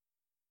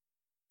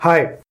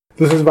Hi,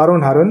 this is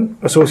Varun Haran,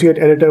 Associate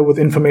Editor with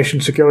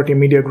Information Security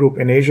Media Group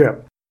in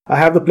Asia. I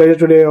have the pleasure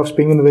today of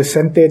speaking with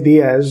Vicente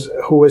Diaz,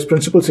 who is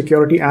Principal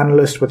Security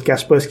Analyst with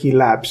Kaspersky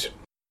Labs.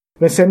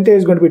 Vicente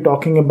is going to be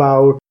talking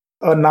about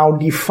a now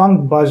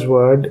defunct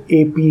buzzword,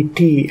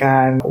 APT,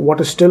 and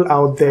what is still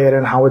out there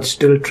and how it's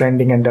still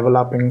trending and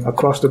developing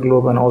across the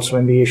globe and also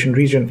in the Asian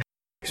region.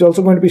 He's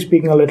also going to be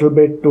speaking a little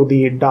bit to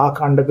the dark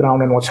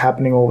underground and what's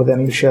happening over there,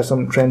 and he'll share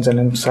some trends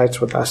and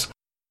insights with us.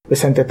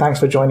 Vicente,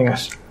 thanks for joining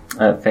us.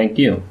 Thank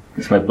you.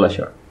 It's my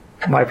pleasure.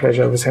 My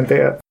pleasure,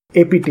 Vicente.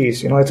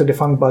 APTs, it's a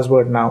defunct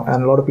buzzword now,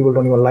 and a lot of people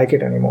don't even like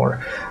it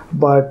anymore.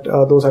 But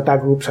those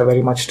attack groups are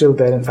very much still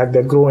there. In fact,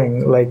 they're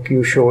growing, like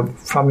you showed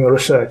from your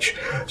research.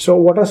 So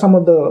what are some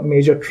of the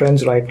major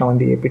trends right now in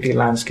the APT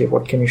landscape?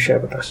 What can you share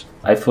with us?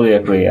 I fully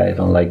agree. I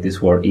don't like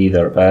this word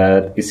either,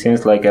 but it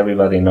seems like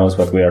everybody knows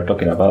what we are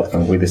talking about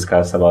when we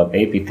discuss about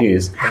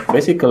APTs.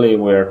 Basically,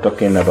 we're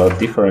talking about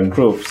different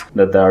groups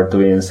that are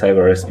doing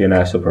cyber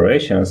espionage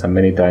operations, and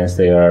many times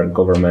they are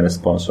government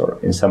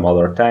sponsored. In some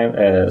other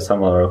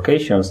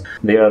occasions,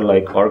 they are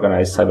like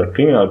organized cyber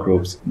criminal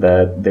groups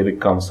that they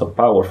become so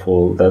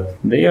powerful that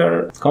they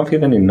are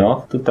confident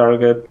enough to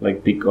target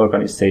like big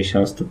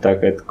organizations, to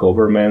target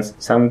governments.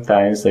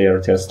 Sometimes they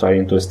are just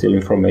trying to steal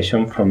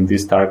information from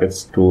these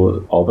targets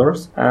to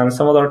others, and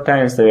some other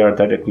times they are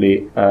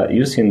directly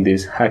using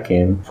this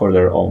hacking for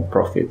their own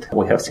profit.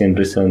 We have seen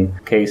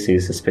recent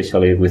cases,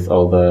 especially with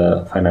all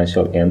the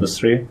financial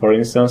industry, for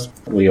instance.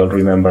 We all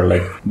remember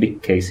like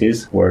big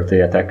cases where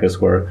the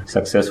attackers were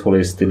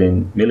successfully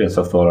stealing millions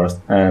of dollars.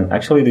 And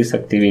actually this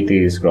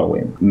activity is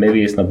growing.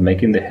 Maybe it's not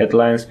making the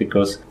headlines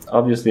because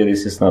obviously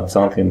this is not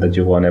something that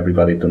you want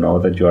everybody to know,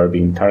 that you are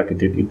being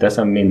targeted. It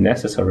doesn't mean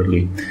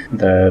necessarily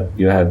that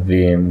you have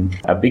been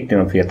a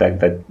victim of the attack,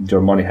 that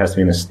your money has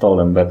been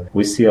stolen, but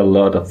we see a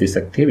lot of this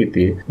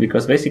activity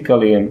because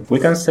basically we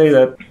can say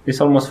that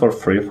it's almost for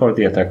free for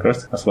the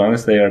attackers. As long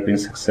as they are being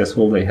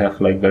successful, they have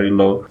like very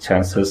low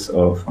chances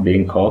of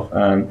being caught,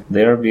 and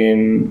they are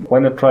being,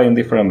 when they try in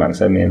different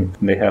banks, I mean,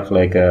 they have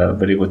like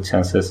very good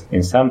chances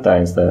in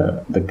sometimes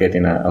the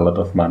getting a lot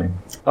of money.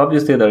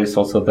 Obviously, there is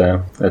also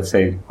the, let's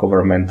say,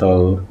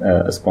 governmental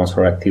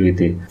sponsor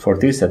activity for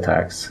these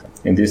attacks.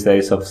 In these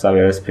days of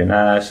cyber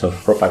espionage, of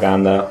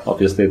propaganda,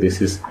 obviously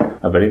this is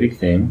a very big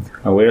thing,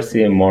 and we're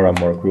seeing more and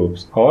more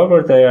groups.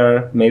 However, they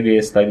are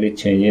maybe slightly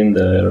changing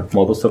their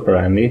modus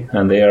operandi,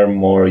 and they are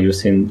more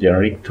using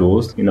generic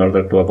tools in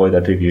order to avoid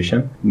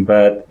attribution.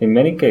 But in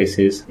many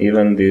cases,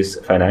 even these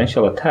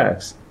financial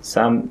attacks,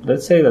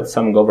 let's say that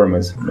some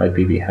governments might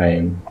be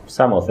behind,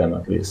 some of them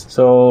at least.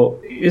 So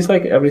it's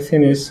like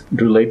everything is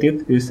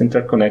related, is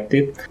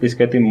interconnected, it's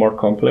getting more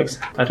complex.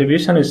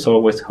 Attribution is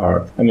always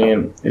hard. I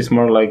mean, it's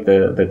more like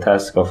the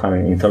task of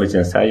an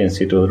intelligence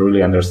agency to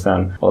really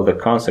understand all the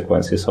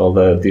consequences, all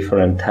the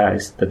different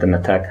ties that an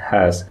attack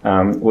has.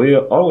 We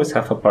always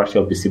have a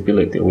partial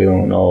visibility. We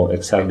don't know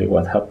exactly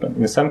what happened.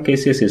 In some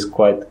cases, it's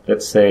quite,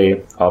 let's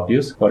say,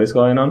 obvious what is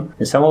going on.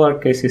 In some other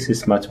cases,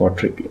 it's much more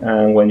tricky.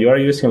 And when you are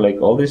using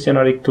like all these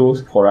generic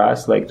tools, for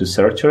us, like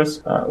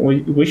researchers,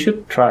 we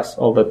should trust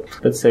all that,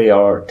 let's say,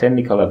 our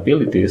technical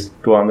abilities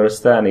to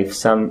understand if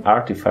some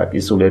artifact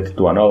is related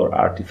to another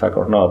artifact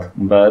or not.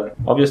 But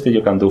obviously,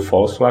 you can do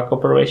false flag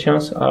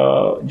operations.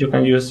 You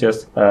can use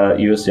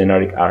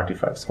generic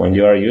artifacts. When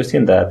you are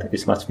using that,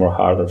 it's much more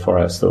harder for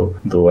us to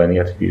do any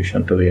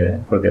attribution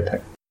to for the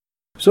attack.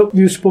 So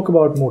you spoke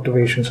about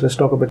motivations. Let's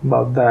talk a bit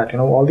about that.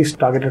 All these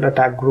targeted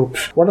attack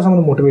groups. What are some of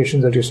the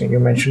motivations that you're seeing? You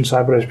mentioned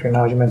cyber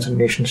espionage, you mentioned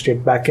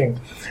nation-state backing.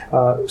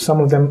 Some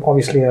of them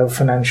obviously have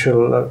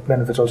financial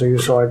benefits. Also, you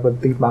saw it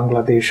with the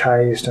Bangladesh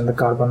heist and the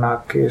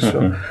Carbonac case.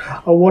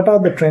 Mm-hmm. So, what are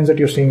the trends that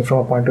you're seeing from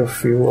a point of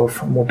view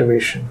of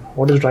motivation?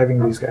 What is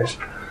driving these guys?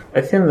 I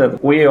think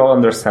that we all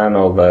understand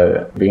all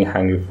the being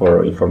hungry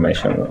for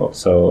information.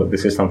 So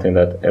this is something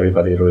that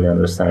everybody really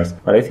understands.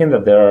 But I think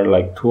that there are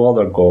like two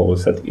other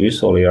goals that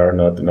usually are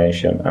not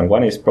mentioned. And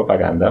one is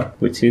propaganda,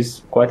 which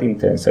is quite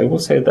intense. I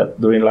would say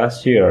that during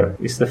last year,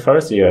 it's the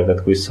first year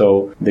that we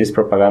saw this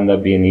propaganda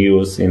being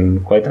used in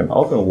quite an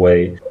open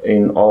way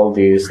in all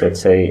these,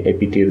 let's say,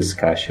 APT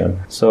discussion.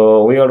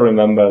 So we all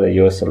remember the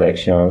US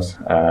elections,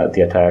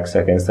 the attacks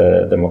against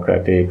the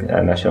Democratic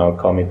National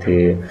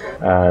Committee,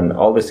 and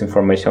all this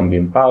information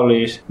being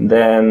published.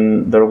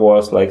 Then there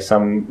was like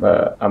some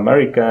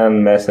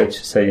American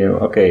message saying,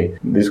 okay,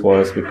 this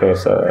was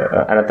because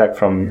an attack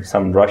from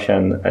some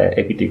Russian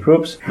APT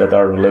groups that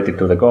are related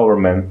to the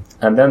government.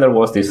 And then there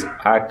was this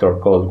actor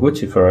called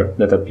Guccifer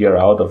that appeared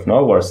out of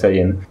nowhere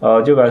saying,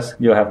 oh, you guys,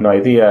 you have no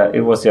idea,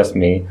 it was just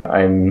me.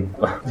 I'm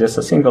just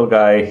a single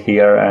guy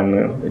here,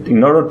 and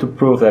in order to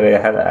prove that I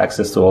had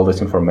access to all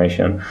this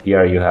information,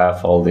 here you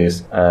have all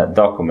these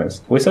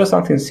documents. We saw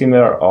something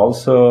similar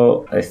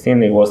also. I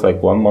think it was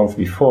like 1 1 month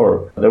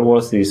before, there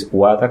was this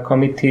WADA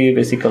committee.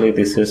 Basically,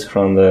 this is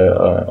from the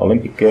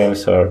Olympic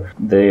Games, or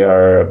they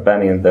are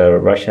banning the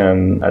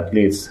Russian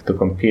athletes to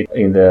compete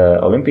in the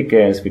Olympic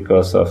Games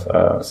because of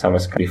some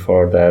scandal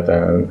before that,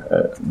 and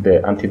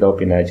the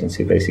anti-doping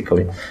agency,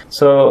 basically.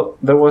 So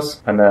there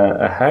was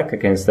a hack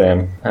against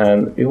them,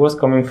 and it was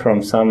coming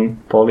from some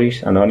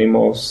Polish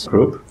anonymous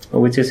group,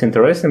 which is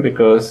interesting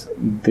because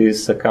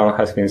this account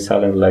has been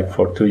silent like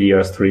for 2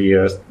 years, 3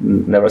 years,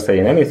 never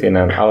saying anything,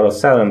 and out of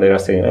sudden they are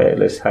saying, hey,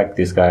 let's hack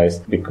these guys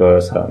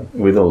because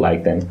we don't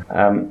like them.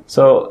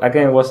 So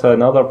again, it was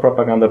another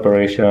propaganda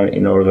operation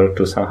in order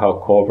to somehow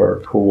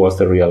cover who was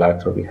the real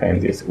actor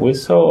behind this. We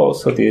saw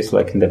also this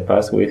like in the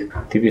past with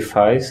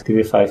TV5.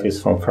 TV5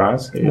 is from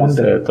France. It's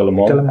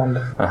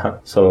Telemonde.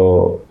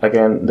 So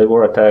again, they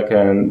were attacked,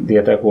 and the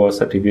attack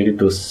was attributed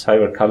to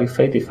Cyber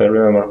Caliphate, if I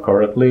remember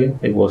correctly.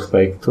 It was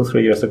like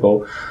 2-3 years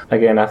ago.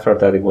 Again, after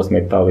that, it was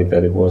made public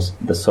that it was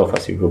the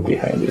Sofasy group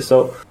behind it.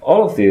 So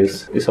all of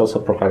this is also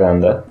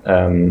propaganda.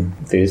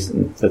 These,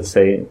 let's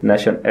say,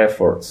 national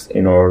efforts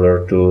in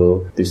order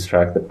to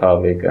distract the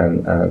public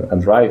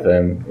and drive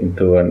them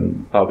into a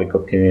public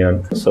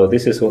opinion. So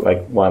this is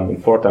like one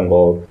important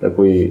goal that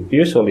we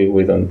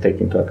don't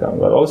take into account.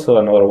 But also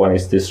another one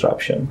is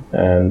disruption.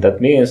 And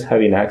that means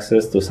having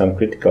access to some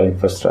critical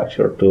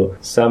infrastructure, to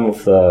some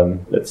of the,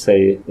 let's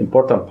say,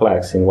 important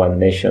plugs in one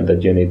nation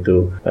that you need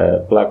to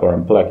plug or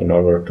unplug in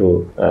order to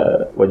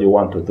what you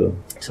want to do.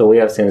 So we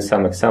have seen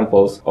some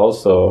examples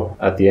also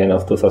at the end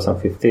of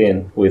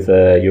 2015 with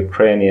the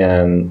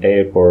Ukrainian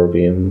airport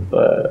being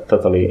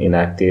totally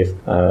inactive.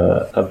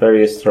 A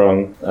very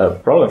strong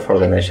problem for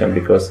the nation,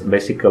 because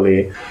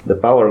basically the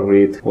power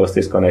grid was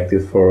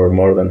disconnected for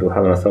more than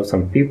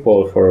 200,000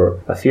 people for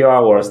a few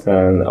hours,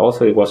 and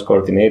also it was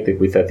coordinated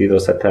with the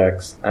DDoS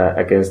attacks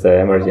against the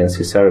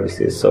emergency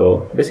services.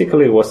 So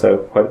basically it was a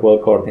quite well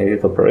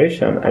coordinated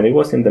operation, and it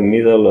was in the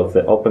middle of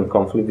the open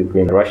conflict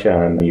between Russia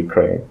and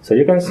Ukraine. So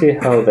you can see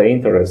how the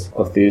interest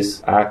of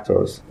these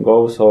actors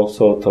goes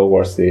also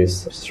towards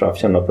these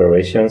disruption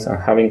operations and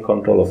having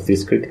control of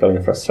this critical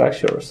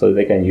infrastructure so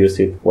they can use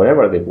it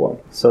whenever they want.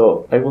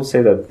 So I would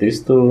say that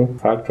these two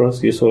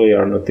factors usually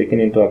are not taken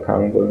into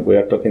account when we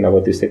are talking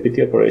about these APT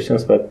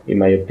operations, but in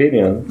my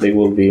opinion, they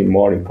will be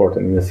more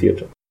important in the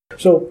future.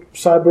 So,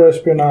 cyber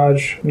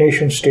espionage,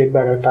 nation-state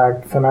backed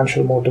attack,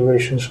 financial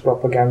motivations,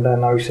 propaganda,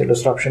 and now you say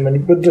disruption.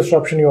 And with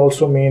disruption, you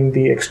also mean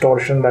the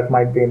extortion that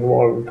might be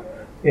involved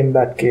in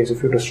that case.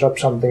 If you disrupt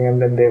something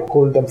and then they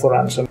hold them for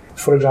ransom.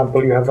 For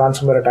example, you have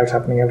ransomware attacks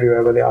happening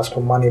everywhere where they ask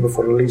for money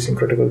before releasing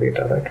critical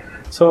data, right?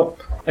 So,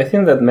 I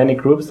think that many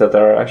groups that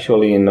are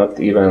actually not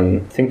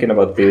even thinking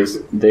about this,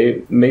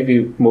 they may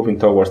be moving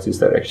towards this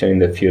direction in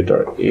the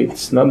future.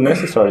 It's not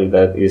necessarily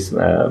that it's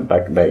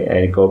backed by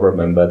any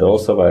government, but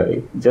also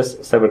by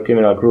just cyber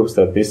criminal groups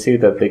that they see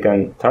that they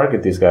can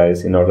target these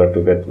guys in order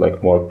to get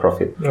like more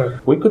profit. Right.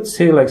 We could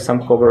see like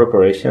some covert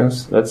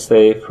operations, let's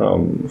say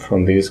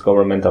from these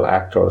governmental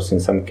actors, in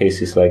some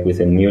cases like with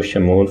the New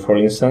Shamoon, for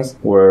instance,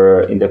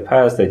 where in the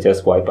past they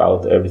just wipe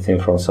out everything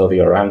from Saudi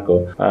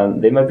Aramco,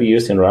 and they might be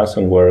using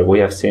ransomware. We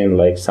have seen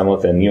like some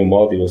of the new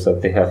modules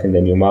that they have in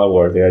the new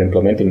malware. They are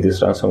implementing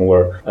this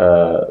ransomware,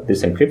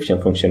 this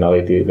encryption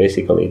functionality,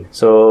 basically.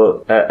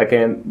 So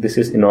again, this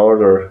is in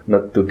order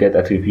not to get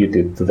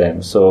attributed to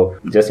them. So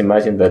just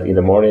imagine that in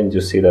the morning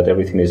you see that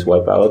everything is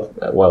wiped out.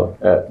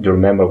 You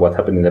remember what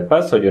happened in the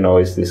past, so you know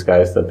it's these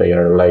guys that they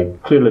are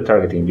like clearly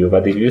targeting you.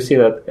 But if you see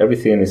that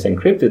everything is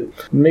encrypted,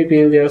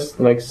 maybe just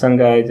like some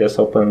guy just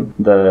opened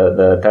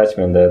the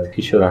attachment that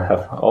he shouldn't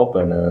have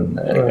opened, and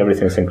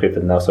everything is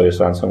encrypted now, so it's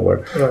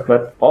ransomware. Right.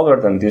 But other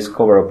than these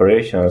covert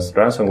operations,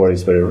 ransomware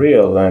is very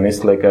real, and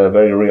it's like a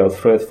very real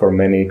threat for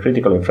many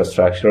critical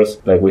infrastructures.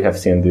 Like we have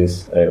seen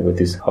this with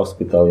this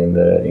hospital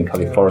in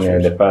California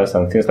in the past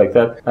and things like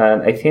that.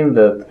 And I think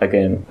that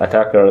again,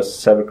 attackers,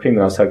 cyber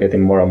criminals are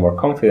getting more and more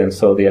confident.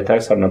 So the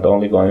attacks are not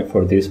only going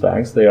for these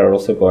banks; they are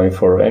also going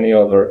for any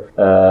other,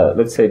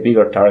 let's say,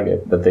 bigger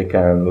target that they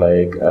can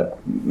like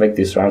make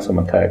this ransom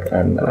attack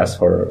and ask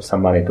for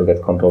some money to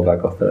get control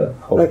back of the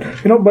whole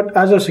thing. But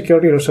as a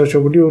security researcher,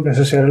 would you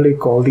necessarily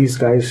call these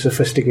guys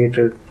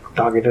sophisticated,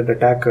 targeted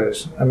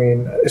attackers? I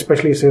mean,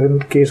 especially say in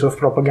the case of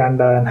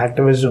propaganda and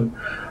hacktivism,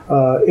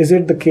 is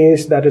it the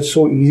case that it's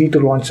so easy to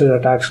launch such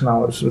attacks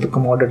now? So the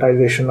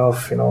commoditization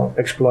of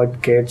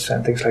exploit kits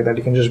and things like that,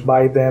 you can just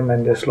buy them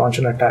and just launch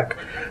an attack.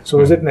 So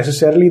is it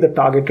necessarily the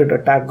targeted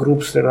attack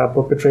groups that are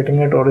perpetrating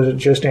it, or is it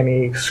just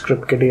any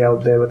script kiddie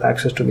out there with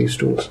access to these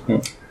tools?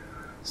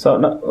 So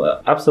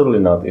no, absolutely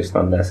not. It's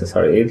not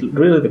necessary. It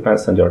really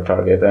depends on your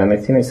target, and I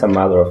think it's a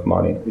matter of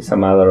money. It's a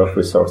matter of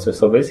resources.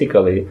 So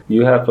basically,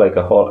 you have like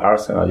a whole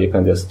arsenal. You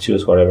can just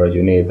choose whatever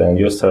you need, and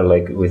you start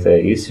like with the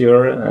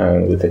easier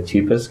and with the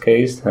cheapest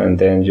case, and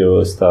then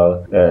you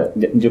start.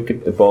 You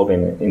keep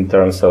evolving in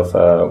terms of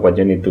what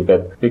you need to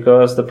get.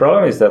 Because the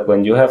problem is that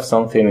when you have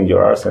something in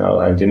your arsenal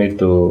and you need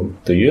to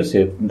use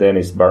it, then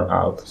it's burnt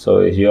out. So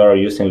if you are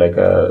using like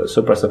a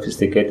super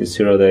sophisticated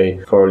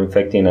 0-day for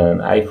infecting an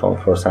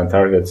iPhone for some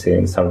target, targets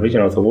in some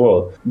region of the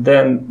world,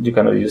 then you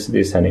cannot use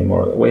this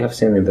anymore. We have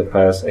seen in the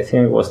past, I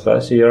think it was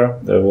last year,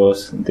 there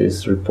was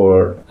this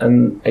report,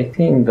 and I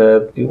think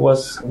that it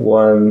was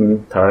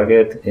one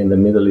target in the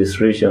Middle East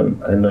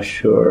region. I'm not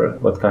sure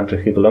what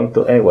country he belonged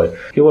to. Anyway,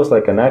 he was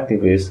like an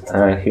activist,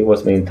 and he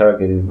was being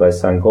targeted by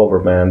some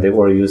government. They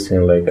were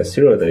using like a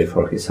 0-day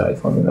for his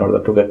iPhone in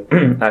order to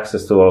get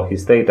access to all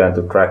his data and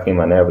to track him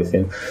and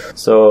everything.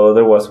 So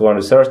there was one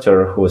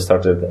researcher who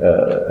started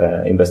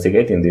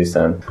investigating this,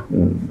 and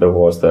there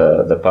was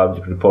the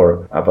public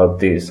report about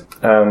this.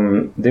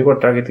 They were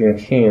targeting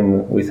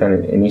him with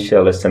an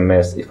initial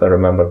SMS, if I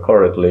remember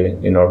correctly,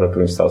 in order to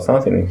install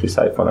something in his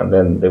iPhone, and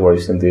then they were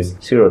using this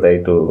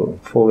 0-day to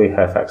fully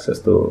have access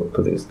to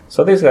this.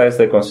 So these guys,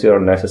 they consider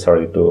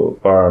necessary to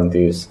burn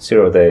this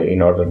 0-day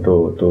in order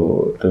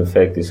to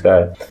infect this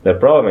guy. The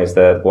problem is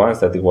that once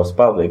that it was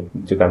public,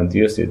 you can't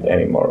use it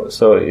anymore.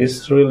 So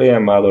it's really a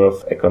matter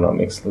of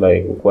economics,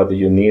 like what do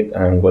you need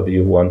and what do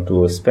you want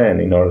to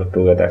spend in order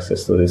to get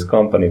access to this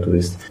company, to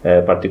this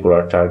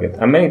particular target.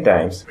 And many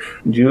times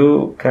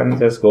you can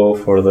just go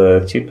for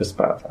the cheapest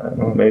path.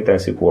 Many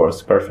times it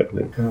works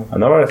perfectly.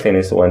 Another thing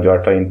is when you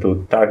are trying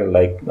to target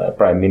like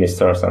prime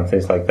ministers and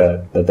things like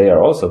that they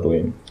are also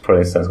doing. For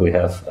instance, we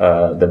have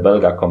the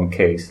Belgacom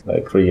case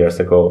like 3 years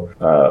ago,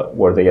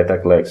 where they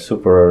attacked like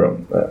super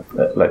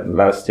like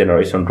last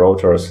generation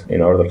routers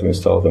in order to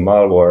install the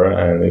malware,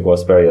 and it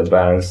was very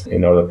advanced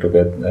in order to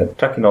get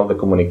tracking all the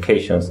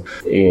communications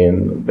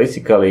in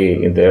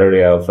basically in the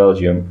area of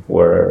Belgium,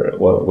 where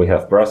we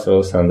have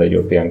Brussels and the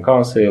European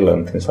Council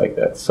and things like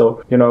that.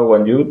 So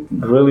when you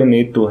really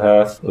need to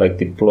have like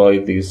deploy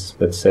these,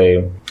 let's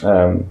say,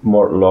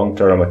 more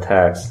long-term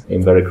attacks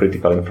in very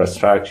critical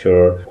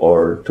infrastructure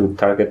or to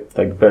target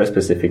like very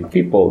specific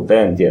people,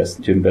 then yes,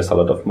 you invest a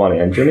lot of money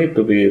and you need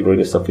to be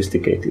really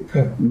sophisticated.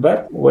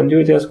 But when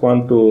you just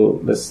want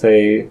to, let's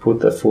say,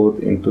 put a foot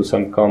into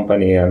some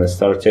company and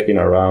start checking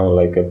around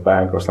like a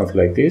bank or something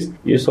like this,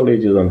 usually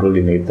you don't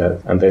really need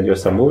that, and then you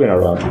start moving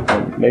around,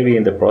 and maybe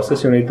in the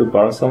process you need to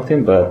burn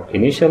something, but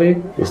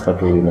initially it's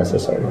not really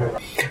necessary.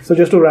 So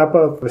just to wrap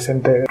up,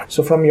 Vicente,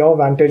 so from your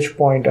vantage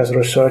point as a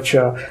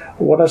researcher,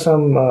 what are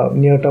some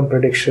near-term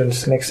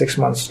predictions, next 6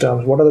 months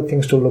terms? What are the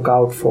things to look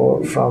out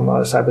for from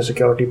a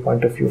cybersecurity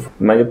point of view?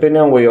 In my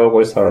opinion, we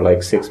always are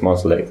like 6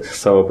 months late.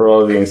 So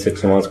probably in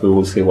 6 months we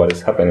will see what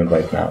is happening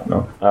right now.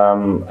 No,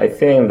 I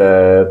think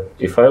that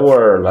if I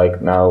were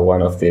like now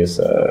one of these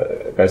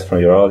guys from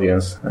your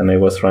audience and I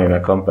was running a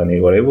company,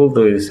 what I will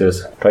do is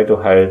just try to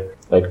hire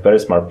like very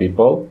smart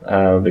people,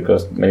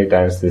 because many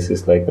times this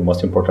is like the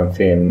most important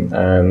thing,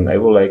 and I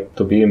would like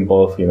to be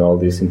involved in all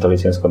this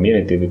intelligence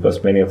community,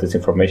 because many of this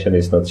information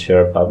is not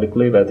shared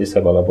publicly, but is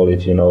available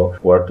if you know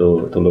where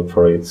to look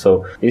for it.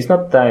 So it's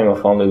not time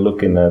of only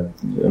looking at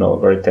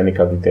very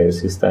technical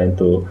details. It's time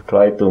to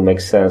try to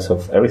make sense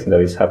of everything that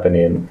is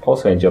happening,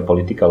 also in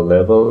geopolitical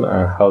level,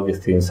 and how these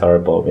things are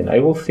evolving. I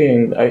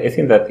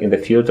think that in the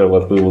future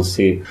what we will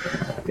see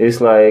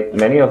is like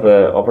many of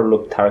the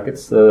overlooked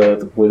targets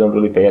that we don't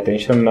really pay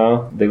attention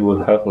now, they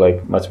will have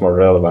like much more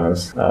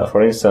relevance.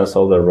 For instance,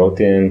 all the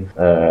routing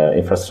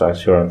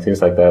infrastructure and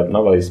things like that,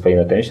 nobody's paying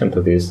attention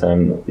to this.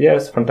 And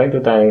yes, from time to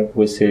time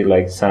we see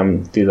like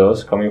some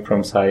DDoS coming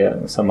from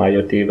some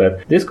IoT,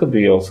 but this could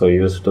be also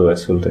used to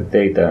exfiltrate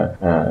data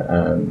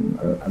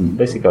and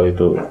basically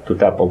to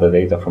tap all the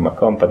data from a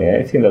company.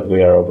 I think that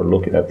we are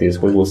overlooking at this.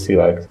 We will see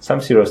like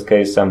some serious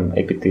case, some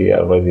APT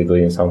already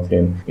doing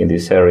something in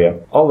this area.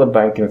 All the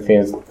banking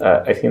things,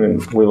 I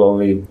think will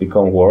only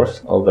become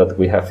worse. All that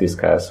we have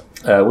discussed.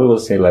 We will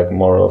see like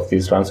more of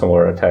these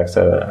ransomware attacks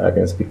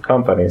against big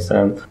companies,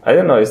 and I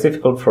don't know, it's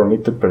difficult for me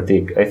to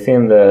predict. I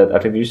think that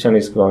attribution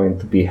is going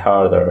to be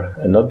harder,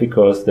 and not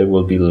because there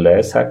will be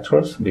less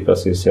actors,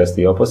 because it's just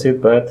the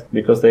opposite, but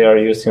because they are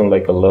using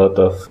like a lot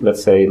of,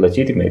 let's say,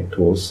 legitimate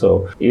tools.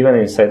 So even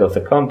inside of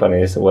the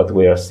companies, what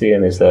we are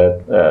seeing is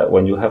that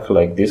when you have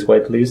like this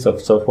whitelist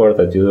of software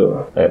that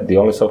you, the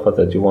only software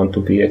that you want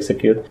to be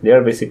executed, they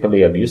are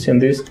basically abusing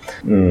this,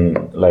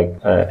 like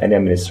any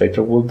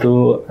administrator will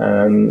do,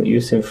 and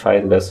using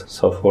fileless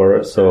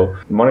software. So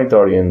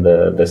monitoring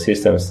the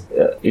systems,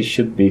 it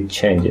should be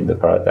changing the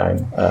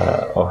paradigm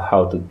of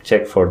how to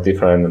check for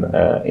different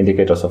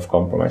indicators of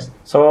compromise.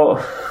 So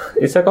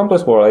it's a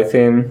complex world. I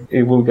think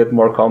it will get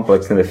more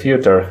complex in the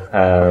future.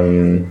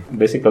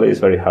 Basically, it's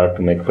very hard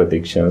to make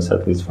predictions,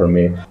 at least for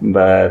me.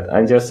 But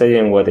I'm just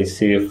saying what I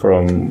see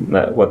from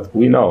what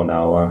we know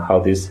now and how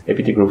these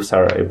APT groups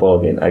are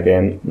evolving.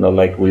 Again, not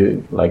like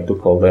we like to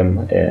call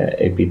them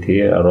APT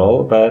at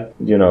all, but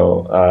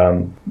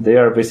they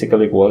are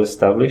basically well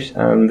established,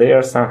 and they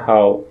are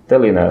somehow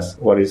telling us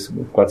what is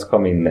what's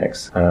coming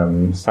next.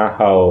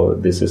 Somehow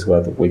this is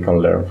what we can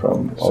learn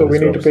from all So we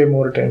need groups. to pay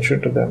more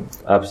attention to them.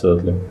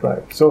 Absolutely.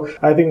 Right. So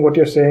I think what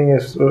you're saying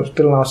is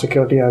till now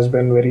security has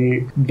been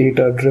very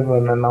data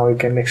driven, and now you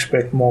can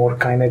expect more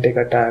kinetic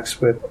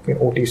attacks with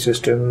OT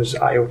systems,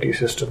 IoT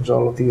systems,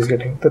 all of these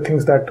getting the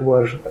things that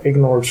were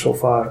ignored so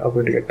far are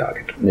going to get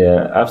targeted.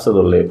 Yeah,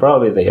 absolutely.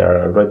 Probably they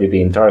are already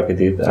being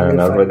targeted and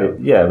already,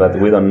 but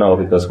we don't know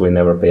because we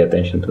never pay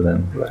attention to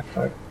them.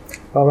 Right.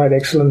 All right,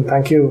 excellent.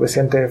 Thank you,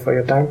 Vicente, for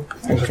your time.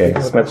 Okay,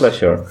 it's my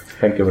pleasure.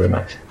 Thank you very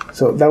much.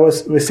 So that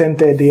was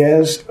Vicente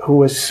Diaz,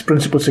 who is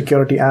Principal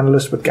Security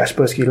Analyst with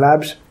Kaspersky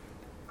Labs.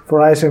 For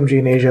ISMG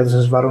in Asia, this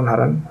is Varun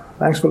Haran.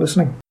 Thanks for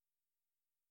listening.